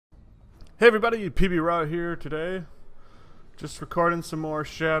Hey everybody, PB Raw here today. Just recording some more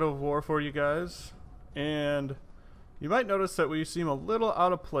Shadow of War for you guys. And you might notice that we seem a little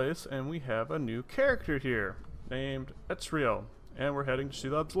out of place and we have a new character here named Ezreal. And we're heading to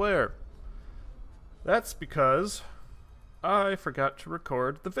Shelob's lair. That's because I forgot to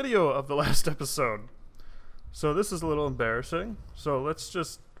record the video of the last episode. So this is a little embarrassing. So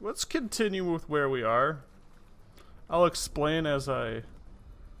let's continue with where we are. I'll explain as I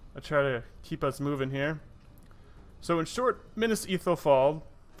try to keep us moving here. So in short, Minas Ithil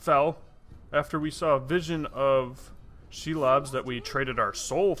fell after we saw a vision of Shelob's that we traded our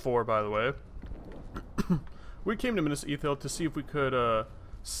soul for, by the way. We came to Minas Ithil to see if we could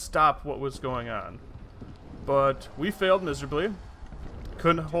stop what was going on. But we failed miserably.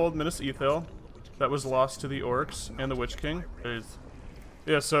 Couldn't hold Minas Ithil. That was lost to the orcs and the Witch King.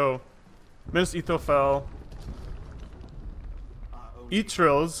 Yeah, so Minas Ithil fell.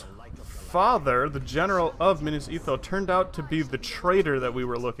 Eitril's father, the general of Minas Ithil, turned out to be the traitor that we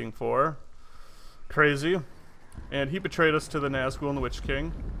were looking for. Crazy. And he betrayed us to the Nazgul and the Witch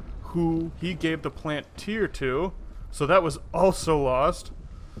King, who he gave the plant tier to, so that was also lost.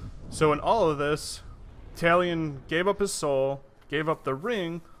 So in all of this, Talion gave up his soul, gave up the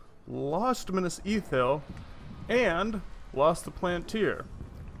ring, lost Minas Ithil, and lost the plant tier.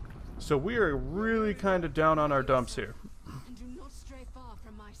 So we are really kind of down on our dumps here.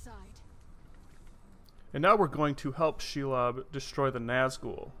 And now we're going to help Shelob destroy the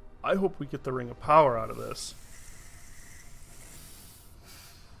Nazgul. I hope we get the Ring of Power out of this.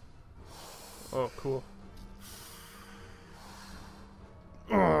 Oh, cool.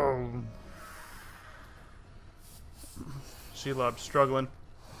 Oh. Shelob struggling.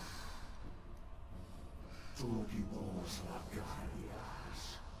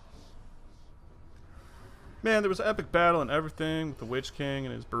 Man, there was an epic battle and everything with the Witch King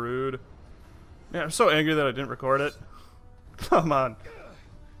and his brood. Yeah, I'm so angry that I didn't record it. Come on.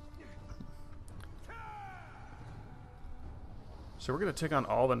 So we're gonna take on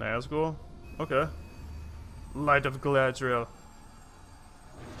all the Nazgul? Okay. Light of Galadriel.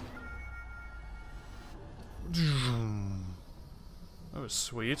 That was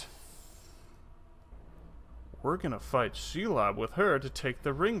sweet. We're gonna fight Shelob with her to take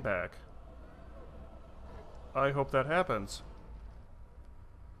the ring back. I hope that happens.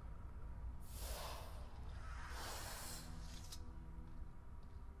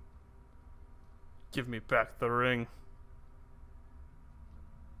 Give me back the ring.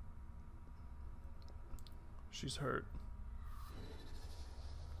 She's hurt.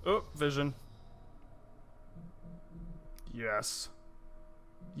 Oh, vision. Yes.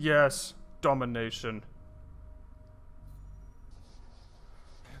 Yes. Domination.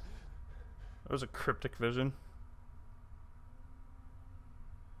 That was a cryptic vision.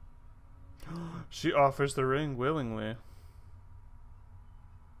 She offers the ring willingly.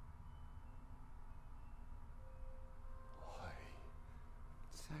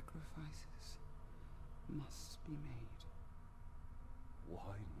 Sacrifices must be made.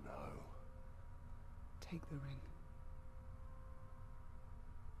 Why no? Take the ring.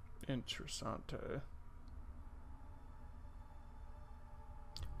 Interessante.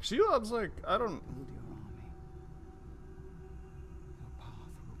 Shelob's like, I don't... Build your army. Your path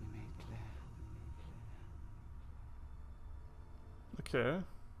will be made clear. Okay.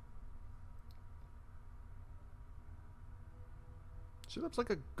 Shelob's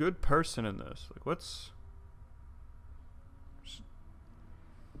like a good person in this. Like, what's...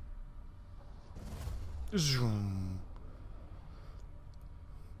 Zoom.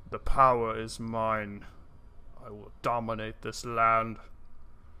 The power is mine. I will dominate this land.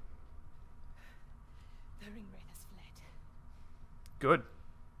 The ring wraith has fled. Good.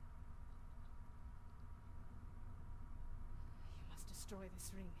 You must destroy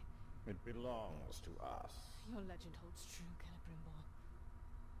this ring. It belongs to us. Your legend holds true, Celebrimbor.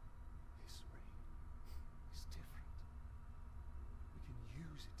 This ring is different. We can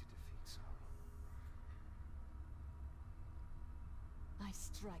use it to defeat Sauron. I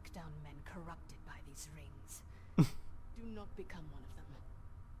strike down men corrupted by these rings. Do not become one of them.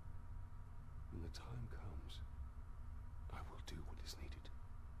 When the time comes, I will do what is needed.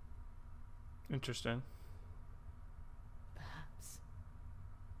 Interesting. Perhaps.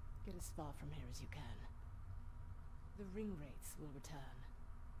 Get as far from here as you can. The ring wraiths will return.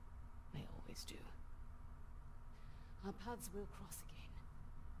 They always do. Our paths will cross again.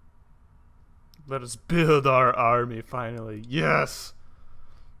 Let us build our army finally. Yes!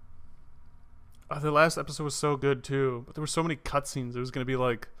 The last episode was so good too, but there were so many cutscenes. It was going to be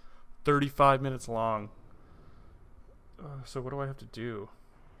like 35 minutes long. So what do I have to do?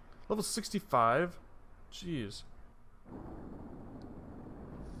 Level 65? Jeez.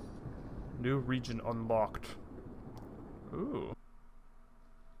 New region unlocked. Ooh.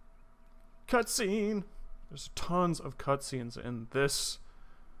 Cutscene! There's tons of cutscenes in this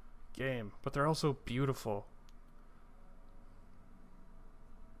game, but they're also beautiful.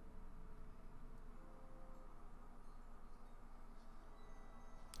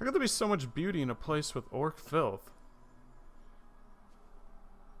 How could there be so much beauty in a place with orc filth?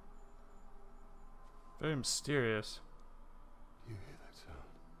 Very mysterious. You hear that sound?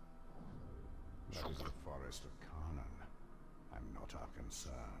 That is the forest of Carnan. I'm not our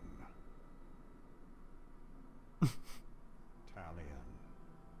concern. Talion.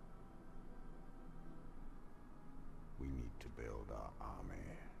 We need to build our army.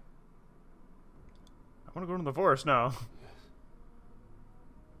 I want to go into the forest now.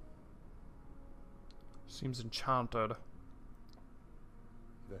 Seems enchanted.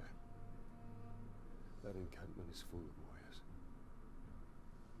 There. That encampment is full of warriors.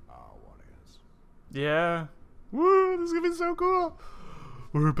 Our warriors. Yeah. Woo, this is gonna be so cool.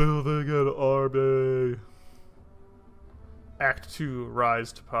 We're building an army. Act 2,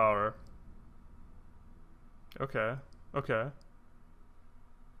 Rise to Power. Okay. Okay.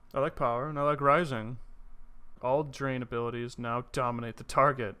 I like power and I like rising. All drain abilities now dominate the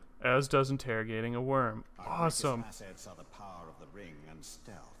target, as does interrogating a worm. Awesome. Our biggest assets are the power of the ring and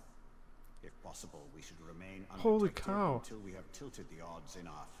stealth. If possible, we should remain Holy undetected cow. until we have tilted the odds in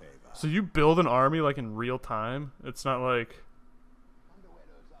our favor. So you build an army like in real time? It's not like...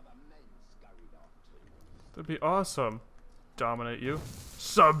 That'd be awesome. Dominate you.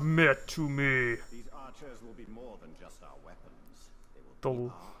 Submit to me. These archers will be more than just our weapons. They will be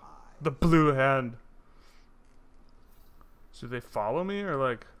our eyes. The blue hand. So do they follow me or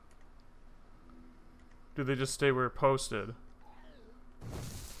like... Do they just stay where posted?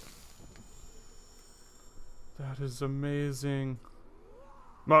 That is amazing.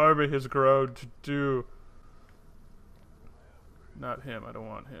 My army has grown to do. Not him, I don't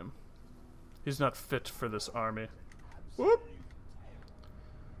want him. He's not fit for this army. Whoop!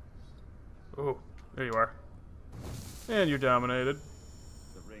 Oh, there you are. And you're dominated.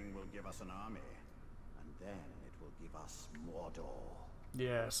 The ring will give us an army, and then it will give us Mordor.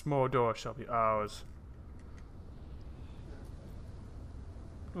 Yes, Mordor shall be ours.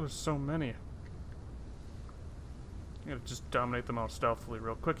 Oh, there's so many. I'm gonna just dominate them all stealthily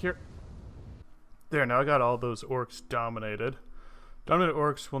real quick here. There, now I got all those orcs dominated. Dominated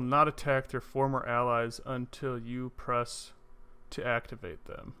orcs will not attack their former allies until you press to activate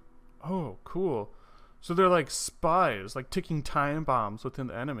them. Oh, cool. So they're like spies, like ticking time bombs within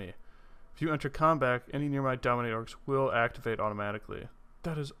the enemy. If you enter combat, any nearby dominated orcs will activate automatically.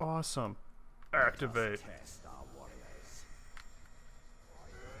 That is awesome. Activate. Test our warriors.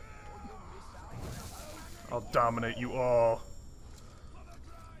 I'll dominate you all.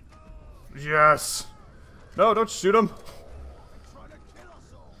 Yes! No, don't shoot him!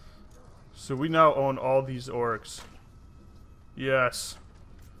 So we now own all these orcs. Yes.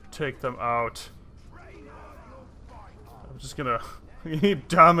 Take them out. I'm just gonna keep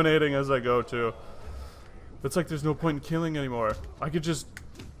dominating as I go too. It's like there's no point in killing anymore. I could just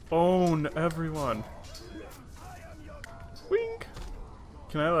own everyone. Wink!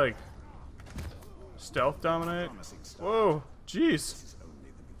 Can I like... stealth dominate? Whoa, jeez.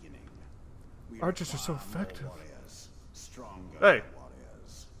 Archers are so effective. Hey!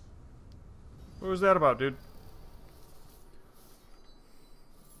 What was that about, dude?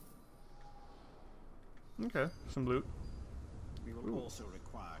 Okay, some loot. We will also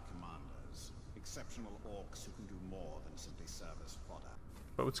require commanders, exceptional orcs who can do more than simply serve as fodder.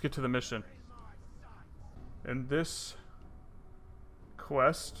 But let's get to the mission. In this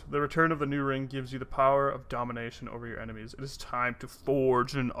quest, the return of the new ring gives you the power of domination over your enemies. It is time to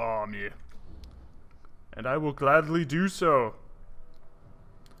forge an army. And I will gladly do so.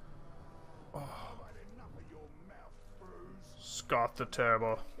 Oh. Scott the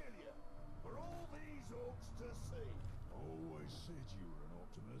Terrible. Always said you were an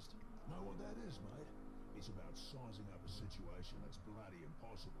optimist. Know what that is, mate? It's about sizing up a situation that's bloody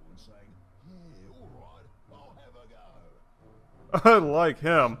impossible and saying, yeah, alright, I'll have a go. I like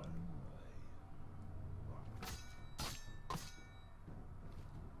him.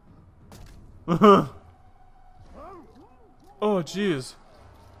 Oh, jeez.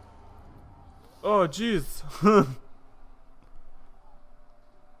 Oh, jeez.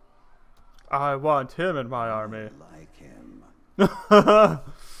 I want him in my army. Like him.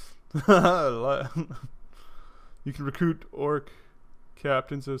 You can recruit orc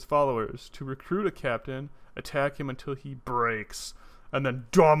captains as followers. To recruit a captain, attack him until he breaks. and then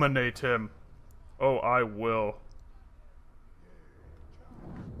dominate him. Oh, I will.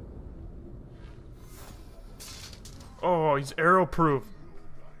 Oh, he's arrow proof.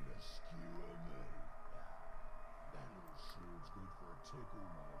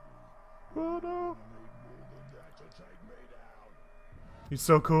 Oh no. He's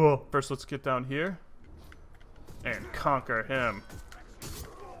so cool. First, let's get down here and conquer him.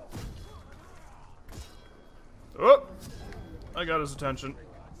 Oh! I got his attention.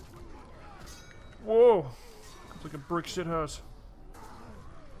 Whoa! It's like a brick shit house.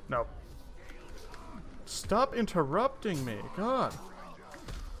 No. Stop interrupting me. God.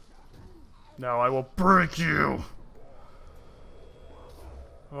 Now I will break you.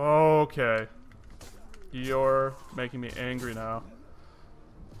 Okay. You're making me angry now.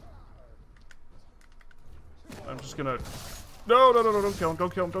 I'm just gonna... No, no, no, no, don't kill him,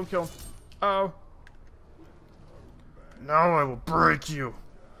 don't kill him, don't kill him. Oh. Now I will break you.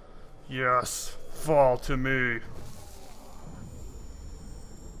 Yes, fall to me.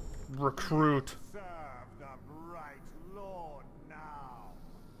 Recruit. Serve the bright Lord now.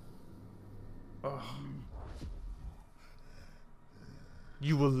 Ugh.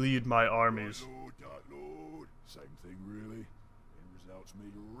 You will lead my armies. Lord, Dark Lord. Same thing, really. End results me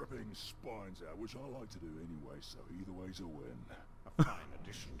ripping spines out, which I like to do anyway, so either way's a win. A fine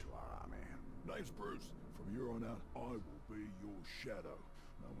addition to our army. Name's Bruce. From here on out, I will be your shadow.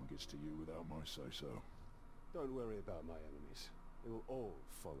 No one gets to you without my say-so. Don't worry about my enemies. They will all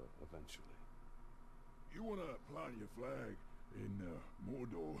follow eventually. You want to plant your flag in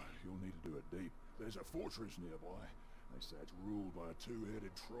Mordor, you'll need to do it deep. There's a fortress nearby. They say it's ruled by a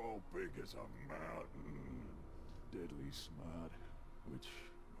two-headed troll big as a mountain. Deadly smart. Which,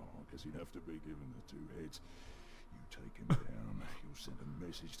 oh, guess he'd have to be given the two heads. You take him down, you'll send a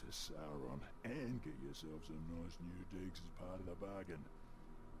message to Sauron, and get yourself some nice new digs as part of the bargain.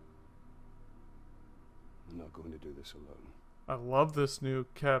 I'm not going to do this alone. I love this new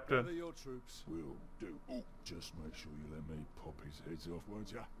captain. Gather your troops. Will do. Ooh, just make sure you let me pop his heads off,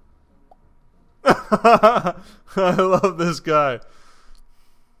 won't ya? I love this guy.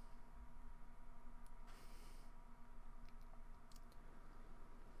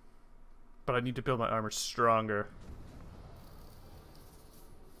 But I need to build my armor stronger.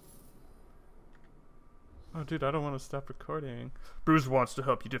 Oh, dude, I don't want to stop recording. Bruce wants to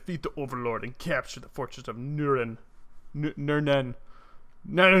help you defeat the Overlord and capture the fortress of Nurnen. Nurnen.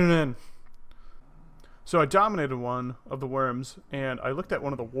 So I dominated one of the worms, and I looked at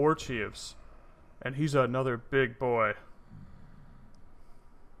one of the Warchiefs, and he's another big boy.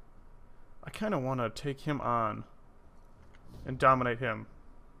 I kind of want to take him on and dominate him.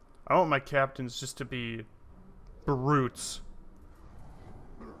 I want my captains just to be brutes.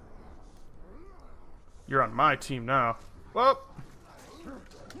 You're on my team now. Whoa!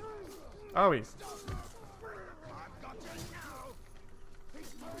 Owie.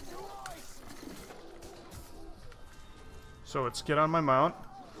 So let's get on my mount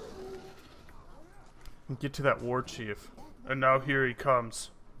and get to that Warchief. And now here he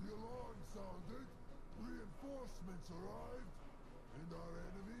comes. The alarm sounded, reinforcements arrived, and our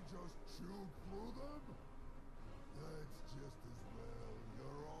enemy just chewed through them? That's just as well.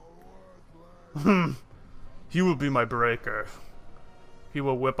 You're all worthless. He will be my breaker. He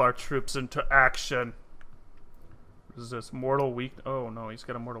will whip our troops into action. What is this? Mortal weak? Oh no, he's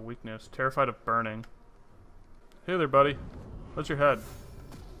got a mortal weakness. Terrified of burning. Hey there, buddy. How's your head?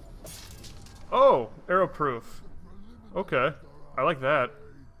 Oh, arrow proof. Okay, I like that.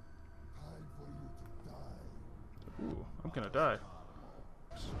 Ooh, I'm gonna die.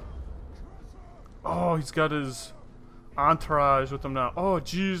 Oh, he's got his entourage with him now. Oh,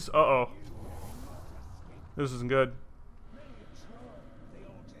 jeez. Uh-oh. This isn't good.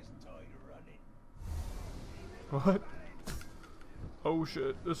 What? Oh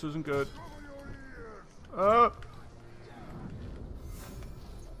shit, this isn't good. I'm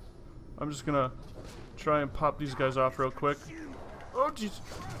just gonna try and pop these guys off real quick. Oh jeez.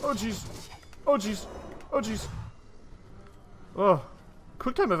 Oh jeez. Oh jeez. Oh jeez. Oh.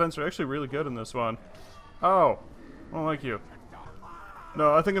 QuickTime events are actually really good in this one. Oh. I don't like you.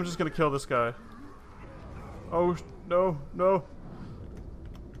 No, I think I'm just gonna kill this guy. Oh, no, no.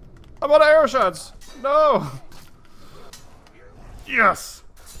 I'm out of arrow shots! No! Yes!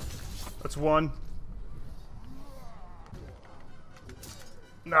 That's one.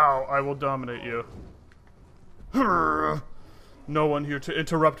 Now I will dominate you. No one here to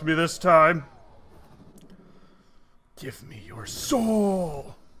interrupt me this time. Give me your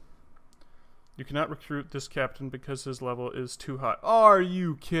soul! You cannot recruit this captain because his level is too high. Are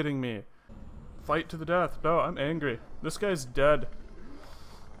you kidding me? Fight to the death. No, I'm angry. This guy's dead.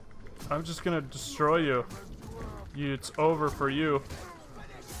 I'm just gonna destroy you. It's over for you.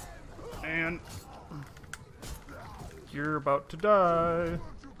 And you're about to die.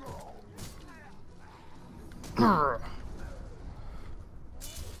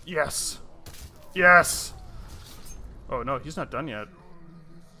 Yes. Yes. Oh no, he's not done yet.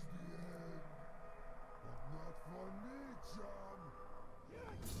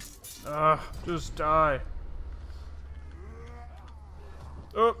 Just die.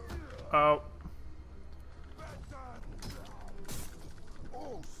 Oh. Ow.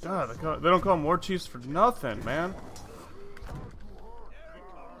 God, they don't call them warchiefs for nothing, man.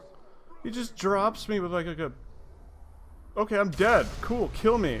 He just drops me with like a... Okay, I'm dead. Cool,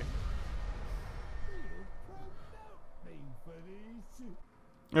 kill me.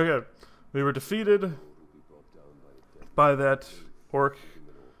 Okay, we were defeated by that orc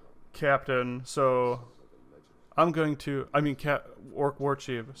captain, so I'm going to... orc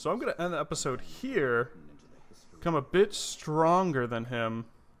warchief. So I'm going to end the episode here, become a bit stronger than him,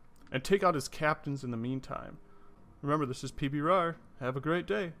 and take out his captains in the meantime. Remember, this is PB Have a great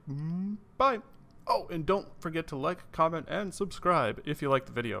day. Bye. Oh, and don't forget to like, comment, and subscribe if you like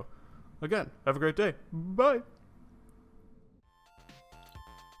the video. Again, have a great day. Bye.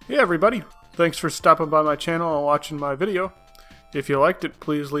 Hey everybody, thanks for stopping by my channel and watching my video. If you liked it,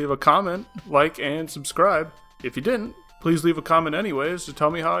 please leave a comment, like, and subscribe. If you didn't, please leave a comment anyways to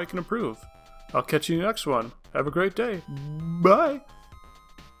tell me how I can improve. I'll catch you in the next one. Have a great day. Bye.